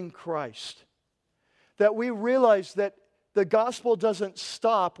sharing Christ. That we realize that the gospel doesn't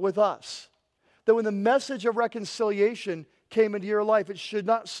stop with us. That when the message of reconciliation came into your life, it should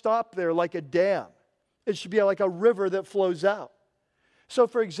not stop there like a dam. It should be like a river that flows out. So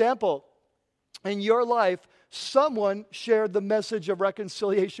for example, in your life, someone shared the message of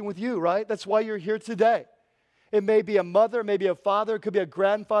reconciliation with you, right? That's why you're here today. It may be a mother, maybe a father, it could be a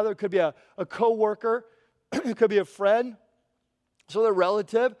grandfather, it could be a co-worker, it could be a friend, so a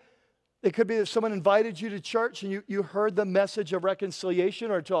relative. It could be that someone invited you to church and you heard the message of reconciliation,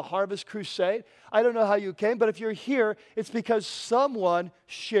 or to a harvest crusade. I don't know how you came, but if you're here, it's because someone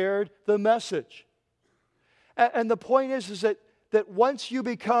shared the message. And the point is that once you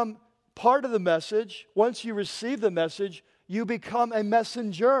become part of the message, once you receive the message, you become a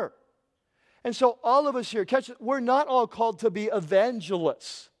messenger. And so all of us here, we're not all called to be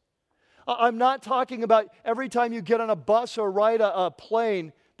evangelists. I'm not talking about every time you get on a bus or ride a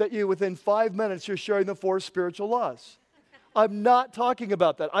plane that within 5 minutes, you're sharing the 4 spiritual laws. I'm not talking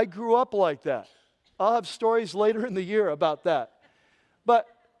about that. I grew up like that. I'll have stories later in the year about that. But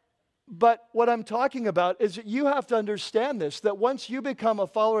what I'm talking about is that you have to understand this, that once you become a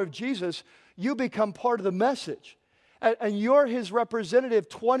follower of Jesus, you become part of the message. And you're His representative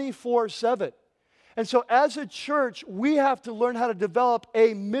 24/7. And so as a church, we have to learn how to develop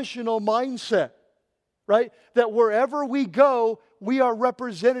a missional mindset, right? That wherever we go, we are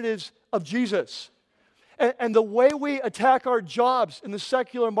representatives of Jesus. And the way we attack our jobs in the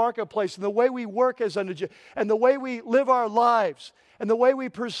secular marketplace, and the way we work as and the way we live our lives, and the way we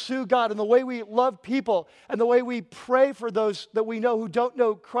pursue God, and the way we love people, and the way we pray for those that we know who don't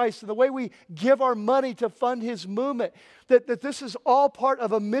know Christ, and the way we give our money to fund His movement, that this is all part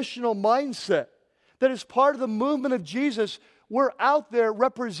of a missional mindset. That is part of the movement of Jesus. We're out there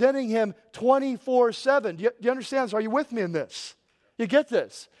representing Him 24/7. Do you understand this? Are you with me in this? You get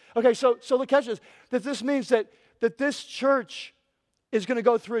this? Okay, so look, catch this. That this means that this church is going to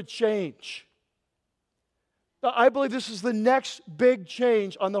go through a change. Now, I believe this is the next big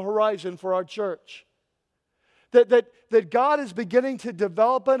change on the horizon for our church. That God is beginning to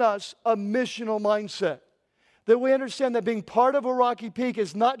develop in us a missional mindset. That we understand that being part of a Rocky Peak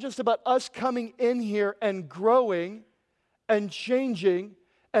is not just about us coming in here and growing and changing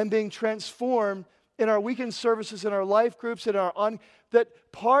and being transformed in our weekend services, in our life groups,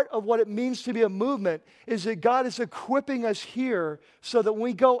 that part of what it means to be a movement is that God is equipping us here so that when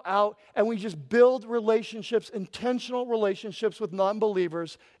we go out and we just build relationships, intentional relationships with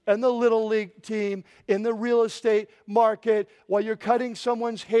non-believers and the Little League team, in the real estate market, while you're cutting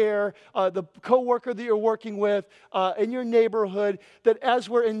someone's hair, the coworker that you're working with, in your neighborhood, that as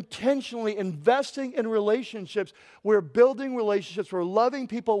we're intentionally investing in relationships, we're building relationships, we're loving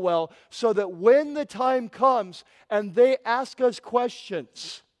people well, so that when the time comes and they ask us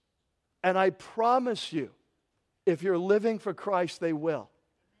questions, and I promise you, if you're living for Christ, they will.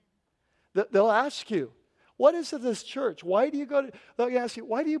 They'll ask you, What is it, this church? Why do you go to, they'll ask you,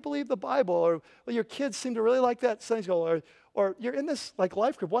 why do you believe the Bible? Or, well, your kids seem to really like that Sunday school. Or you're in this like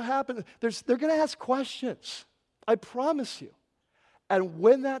life group. What happened? They're going to ask questions. I promise you. And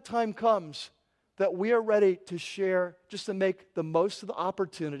when that time comes, that we are ready to share, just to make the most of the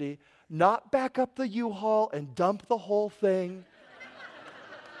opportunity, not back up the U-Haul and dump the whole thing.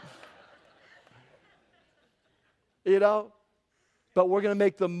 You know? But we're going to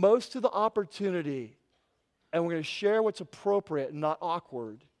make the most of the opportunity, and we're going to share what's appropriate and not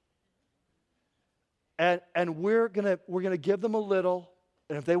awkward. And we're going to give them a little,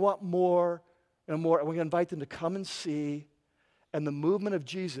 and if they want more and more, and we're going to invite them to come and see, and the movement of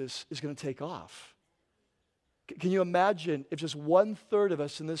Jesus is going to take off. Can you imagine if just 1/3 of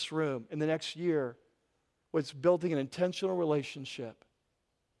us in this room in the next year was building an intentional relationship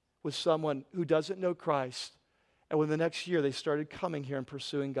with someone who doesn't know Christ, and within the next year they started coming here and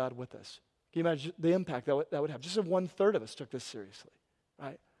pursuing God with us? Can you imagine the impact that would have? Just if 1/3 of us took this seriously,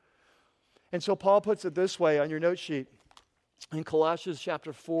 right? And so Paul puts it this way on your note sheet in Colossians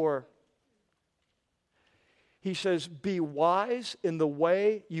chapter 4. He says, be wise in the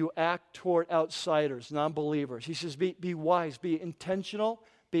way you act toward outsiders, non-believers. He says, be wise, be intentional,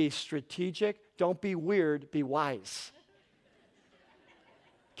 be strategic. Don't be weird, be wise.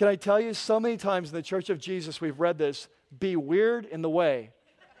 Can I tell you, so many times in the Church of Jesus we've read this, be weird in the way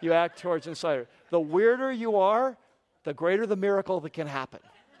you act towards outsiders. The weirder you are, the greater the miracle that can happen,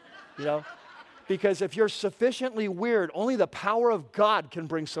 you know? Because if you're sufficiently weird, only the power of God can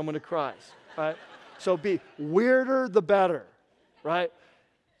bring someone to Christ, right? So be weirder the better, right?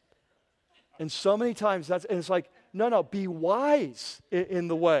 And so many times and it's like, no, be wise in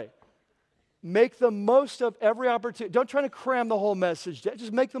the way. Make the most of every opportunity. Don't try to cram the whole message.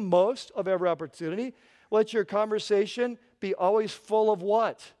 Just make the most of every opportunity. Let your conversation be always full of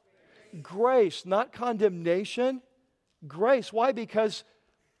what? Grace, not condemnation. Grace. Why? Because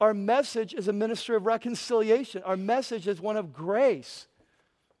our message is a ministry of reconciliation. Our message is one of grace.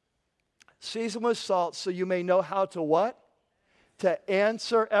 Season with salt so you may know how to what? To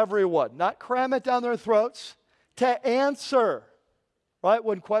answer everyone. Not cram it down their throats. To answer, right?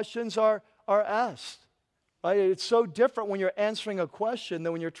 When questions are asked, right? It's so different when you're answering a question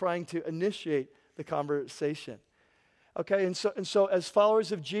than when you're trying to initiate the conversation. Okay, and so as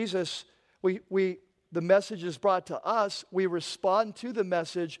followers of Jesus, the message is brought to us. We respond to the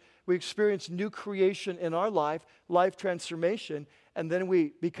message. We experience new creation in our life transformation, and then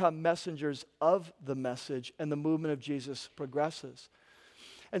we become messengers of the message, and the movement of Jesus progresses.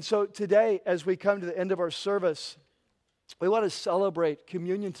 And so today, as we come to the end of our service, we want to celebrate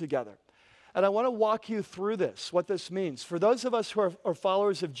communion together. And I want to walk you through this, what this means. For those of us who are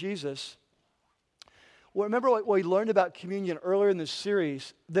followers of Jesus, well, remember what we learned about communion earlier in this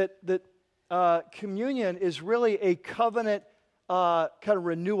series, that communion is really a covenant kind of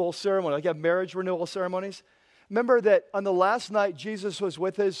renewal ceremony, like you have marriage renewal ceremonies. Remember that on the last night Jesus was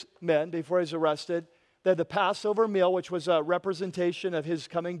with his men before he was arrested. They had the Passover meal, which was a representation of his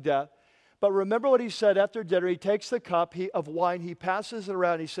coming death. But remember what he said after dinner. He takes the cup of wine, he passes it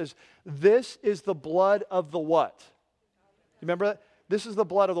around, he says, this is the blood of the what? You remember that? This is the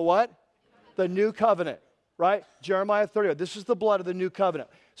blood of the what? The new covenant, right? Jeremiah 30. This is the blood of the new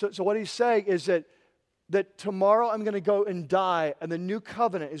covenant. So what he's saying is that tomorrow I'm going to go and die, and the new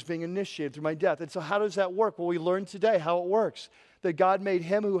covenant is being initiated through my death. And so how does that work? Well, we learned today how it works. That God made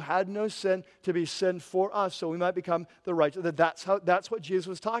him who had no sin to be sin for us, so we might become the righteous. That's what Jesus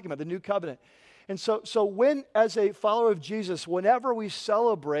was talking about, the new covenant. And so when, as a follower of Jesus, whenever we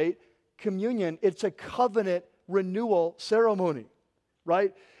celebrate communion, it's a covenant renewal ceremony,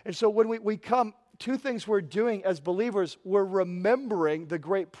 right? And so when we come, two things we're doing as believers, we're remembering the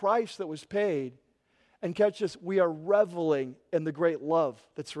great price that was paid, and catch this, we are reveling in the great love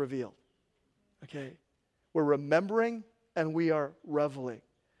that's revealed, okay? We're remembering and we are reveling.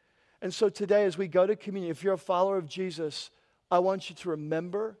 And so today as we go to communion, if you're a follower of Jesus, I want you to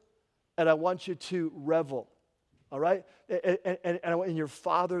remember and I want you to revel, all right? And in your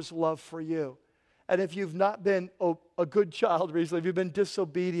Father's love for you. And if you've not been a good child recently, if you've been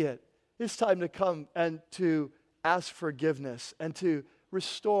disobedient, it's time to come and to ask forgiveness and to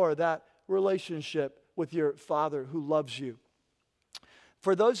restore that relationship with your Father who loves you.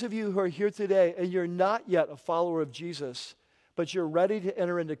 For those of you who are here today and you're not yet a follower of Jesus, but you're ready to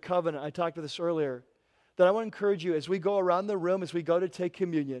enter into covenant, I talked about this earlier, that I want to encourage you as we go around the room, as we go to take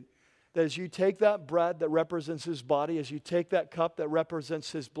communion, that as you take that bread that represents his body, as you take that cup that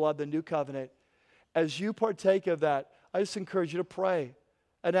represents his blood, the new covenant, as you partake of that, I just encourage you to pray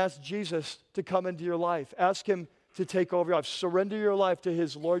and ask Jesus to come into your life. Ask him to take over your life. Surrender your life to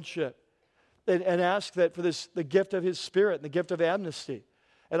his lordship. and ask that for the gift of his Spirit and the gift of amnesty.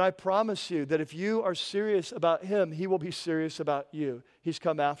 And I promise you that if you are serious about him, he will be serious about you. He's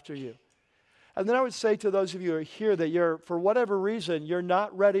come after you. And then I would say to those of you who are here that for whatever reason, you're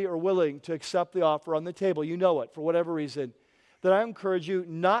not ready or willing to accept the offer on the table. You know it, for whatever reason. Then I encourage you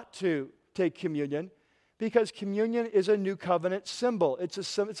not to take communion, because communion is a new covenant symbol.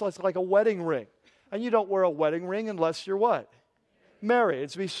 It's like a wedding ring. And you don't wear a wedding ring unless you're what? Married.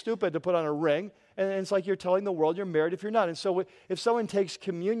 It'd be stupid to put on a ring. And it's like you're telling the world you're married if you're not. And so if someone takes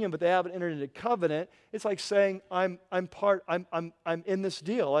communion but they haven't entered into covenant, it's like saying I'm in this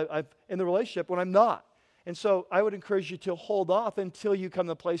deal. I'm in the relationship when I'm not. And so I would encourage you to hold off until you come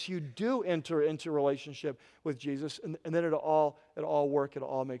to the place you do enter into a relationship with Jesus, and then it'll all work. It'll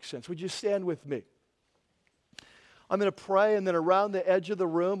all make sense. Would you stand with me? I'm going to pray, and then around the edge of the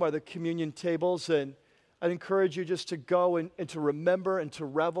room are the communion tables, and I'd encourage you just to go and to remember and to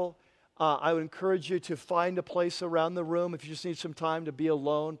revel. I would encourage you to find a place around the room if you just need some time to be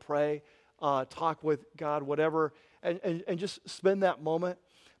alone, pray, talk with God, whatever, and just spend that moment.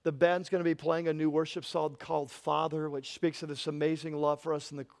 The band's going to be playing a new worship song called Father, which speaks of this amazing love for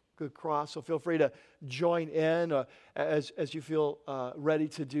us in the cross. So feel free to join in as you feel ready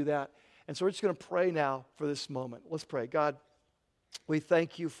to do that. And so we're just going to pray now for this moment. Let's pray. God, we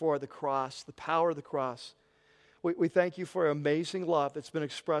thank you for the cross, the power of the cross. We thank you for amazing love that's been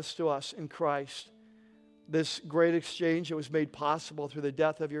expressed to us in Christ. This great exchange that was made possible through the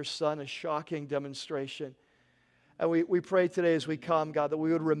death of your Son, a shocking demonstration. And we pray today as we come, God, that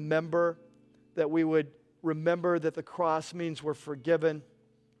we would remember that the cross means we're forgiven.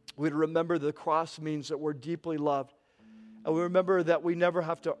 We'd remember the cross means that we're deeply loved. And we remember that we never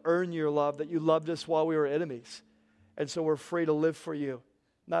have to earn your love, that you loved us while we were enemies. And so we're free to live for you,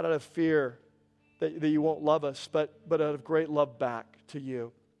 not out of fear that you won't love us, but out of great love back to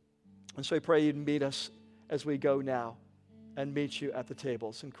you. And so I pray you'd meet us as we go now and meet you at the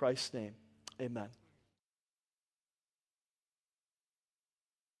tables. In Christ's name, amen.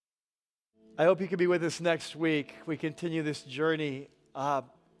 I hope you can be with us next week. We continue this journey.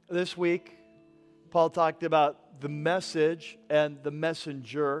 This week, Paul talked about the message and the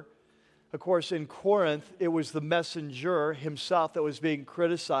messenger. Of course, in Corinth, it was the messenger himself that was being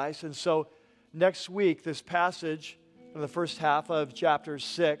criticized. And so next week, this passage in the first half of chapter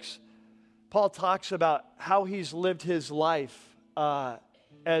 6, Paul talks about how he's lived his life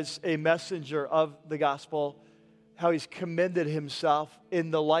as a messenger of the gospel, how he's commended himself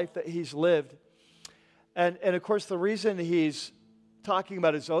in the life that he's lived. And of course, the reason he's talking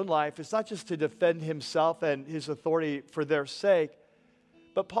about his own life is not just to defend himself and his authority for their sake,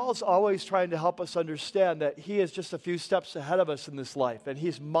 but Paul's always trying to help us understand that he is just a few steps ahead of us in this life, and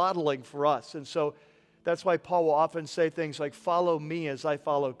he's modeling for us. And so that's why Paul will often say things like, "Follow me as I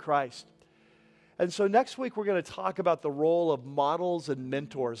follow Christ." And so next week, we're going to talk about the role of models and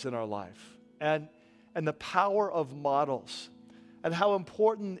mentors in our life, and the power of models, and how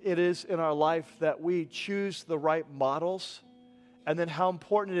important it is in our life that we choose the right models, and then how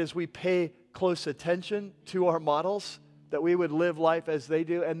important it is we pay close attention to our models, that we would live life as they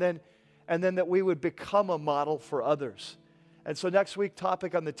do, and then that we would become a model for others. And so next week,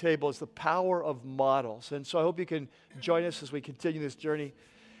 topic on the table is the power of models. And so I hope you can join us as we continue this journey.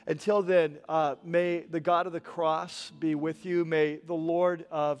 Until then, may the God of the cross be with you. May the Lord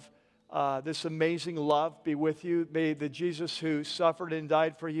of this amazing love be with you. May the Jesus who suffered and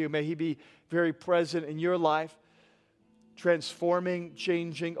died for you, may he be very present in your life, transforming,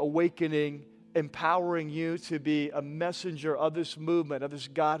 changing, awakening, empowering you to be a messenger of this movement, of this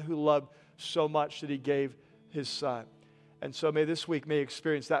God who loved so much that he gave his Son. And so may this week, may you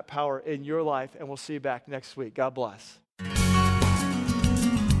experience that power in your life, and we'll see you back next week. God bless.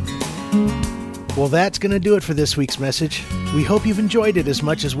 Well, that's going to do it for this week's message. We hope you've enjoyed it as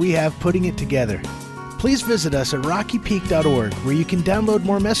much as we have putting it together. Please visit us at rockypeak.org, where you can download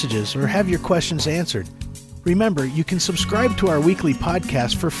more messages or have your questions answered. Remember, you can subscribe to our weekly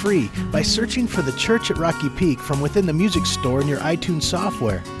podcast for free by searching for The Church at Rocky Peak from within the music store in your iTunes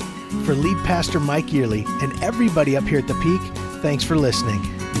software. For lead pastor Mike Yearley and everybody up here at the Peak, thanks for listening.